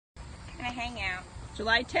Gonna hang out.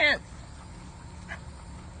 July 10th.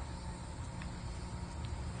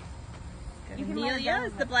 Amelia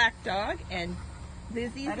is the black dog, and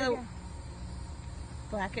Lizzie's the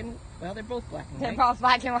black and, well, they're both black and white. They're both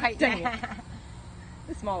black and white.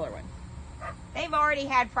 The smaller one. They've already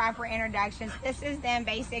had proper introductions. This is them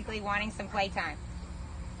basically wanting some playtime.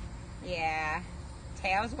 Yeah.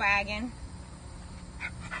 Tails wagging.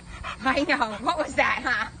 I know. What was that,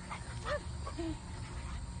 huh?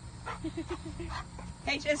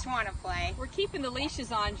 They just want to play. We're keeping the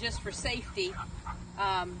leashes on just for safety.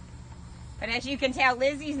 But as you can tell,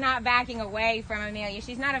 Lizzie's not backing away from Amelia.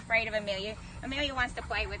 She's not afraid of Amelia. Amelia wants to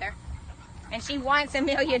play with her. And she wants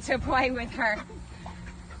Amelia to play with her.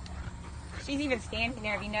 She's even standing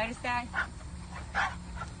there. Have you noticed that?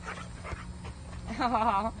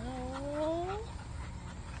 Oh.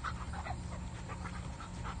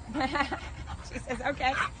 She says,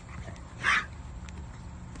 okay.